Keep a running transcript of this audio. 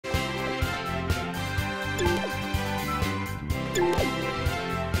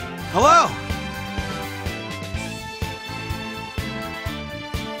Hello!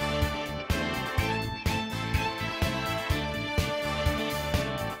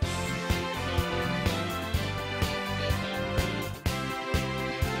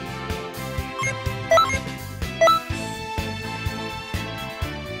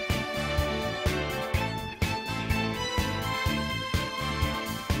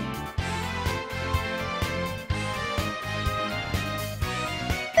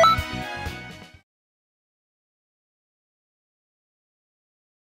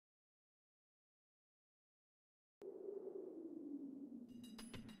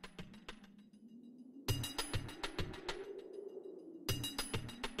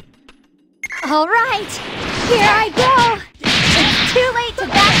 All right, here I go. It's too late to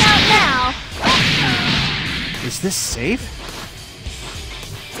back out now. Is this safe?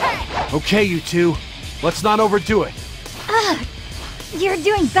 Okay, you two. Let's not overdo it. You're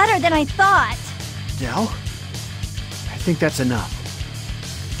doing better than I thought. Del? I think that's enough.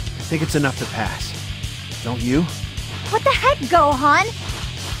 I think it's enough to pass. Don't you? What the heck, Gohan?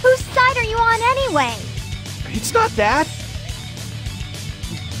 Whose side are you on anyway? It's not that.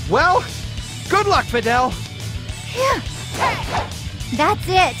 Well, good luck, Fidel. Phew. That's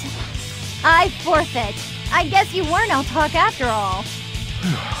it. I forfeit. I guess you weren't all talk after all.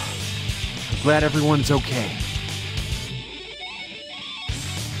 I'm glad everyone's okay.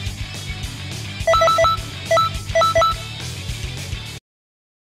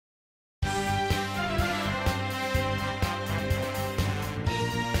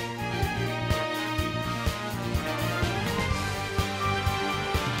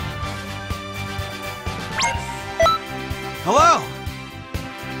 Hello?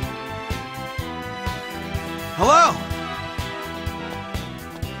 Hello?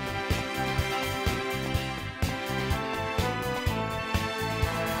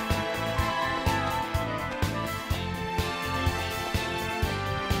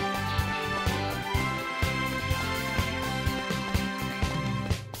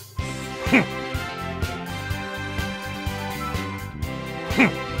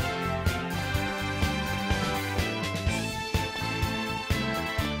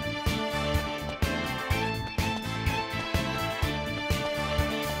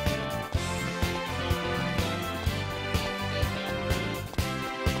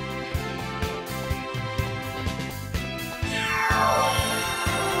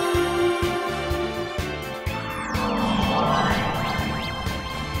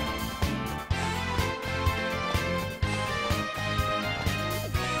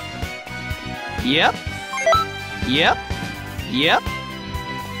 Yep. Yep. Yep.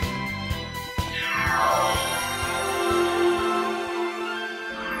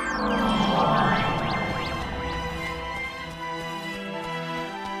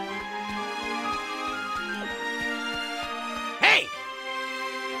 Hey!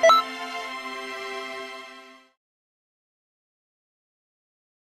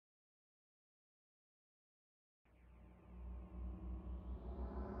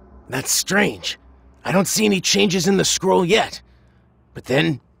 That's strange. I don't see any changes in the scroll yet. But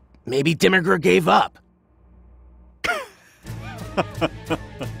then, maybe Dimmerger gave up.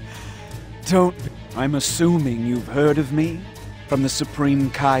 Don't... I'm assuming you've heard of me? From the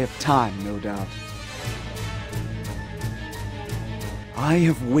Supreme Kai of Time, no doubt. I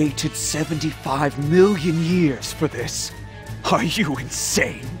have waited 75 million years for this. Are you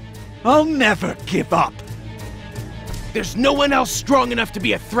insane? I'll never give up. There's no one else strong enough to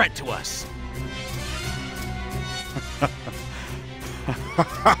be a threat to us.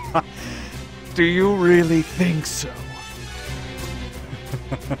 Do you really think so?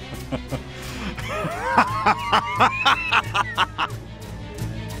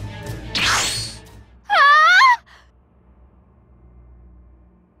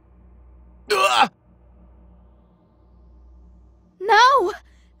 No!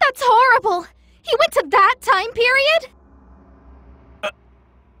 That's horrible! He went to that time period?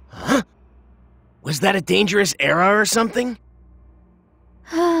 Huh? Was that a dangerous era or something?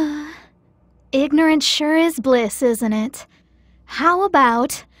 Ignorance sure is bliss, isn't it? How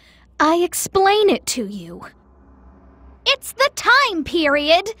about I explain it to you? It's the time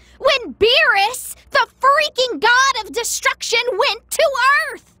period when Beerus, the freaking god of destruction, went to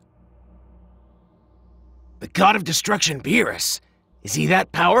Earth! The god of destruction, Beerus. Is he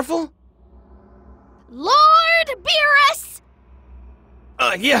that powerful? Lord Beerus!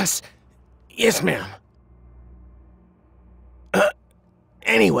 Yes. Yes, ma'am.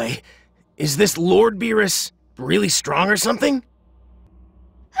 Anyway, is this Lord Beerus really strong or something?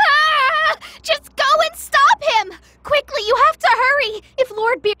 Ah! Just go and stop him! Quickly, you have to hurry! If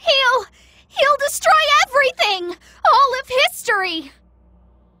Lord Beerus... He'll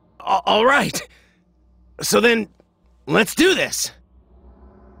right. So then, let's do this.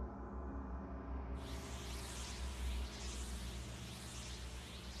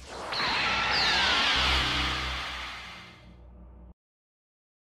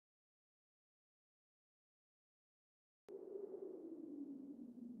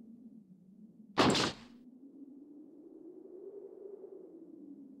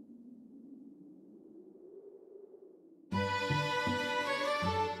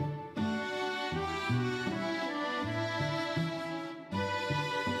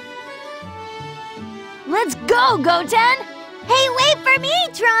 Let's go, Goten! Hey, wait for me,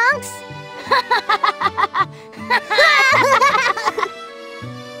 Trunks!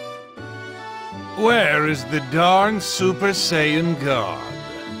 Where is the darn Super Saiyan God?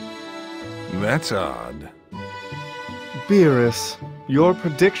 That's odd. Beerus, your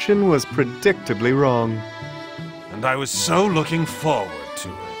prediction was predictably wrong. And I was so looking forward to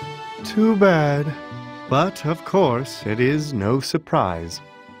it. Too bad. But, of course, it is no surprise.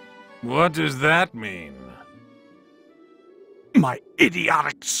 What does that mean? My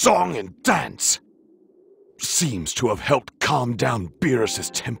idiotic song and dance seems to have helped calm down Beerus's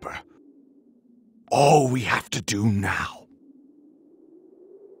temper. All we have to do now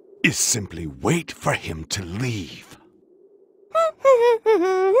is simply wait for him to leave.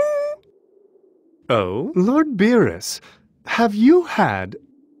 Oh, Lord Beerus, have you had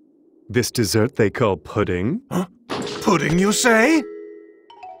this dessert they call pudding? Huh? Pudding, you say?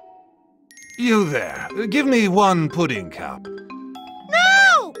 You there, give me one pudding cup.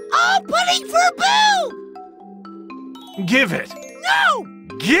 No! All pudding for Boo! Give it! No!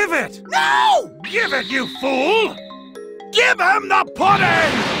 Give it! No! Give it, you fool! Give him the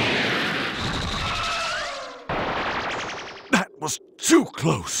pudding! That was too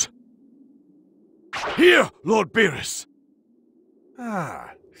close. Here, Lord Beerus.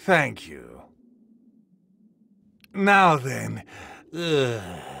 Ah, thank you. Now then,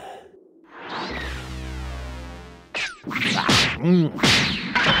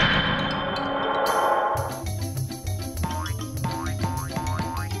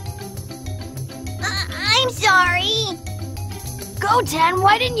 I'm sorry. Goten,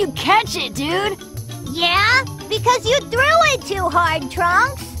 why didn't you catch it, dude? Yeah? Because you threw it too hard,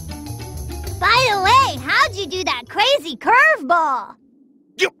 Trunks. By the way, how'd you do that crazy curveball?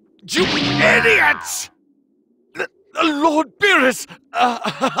 You idiots! Lord Beerus!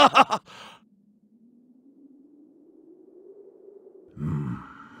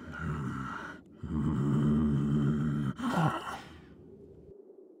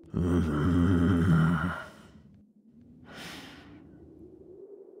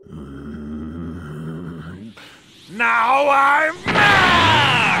 now I'm mad!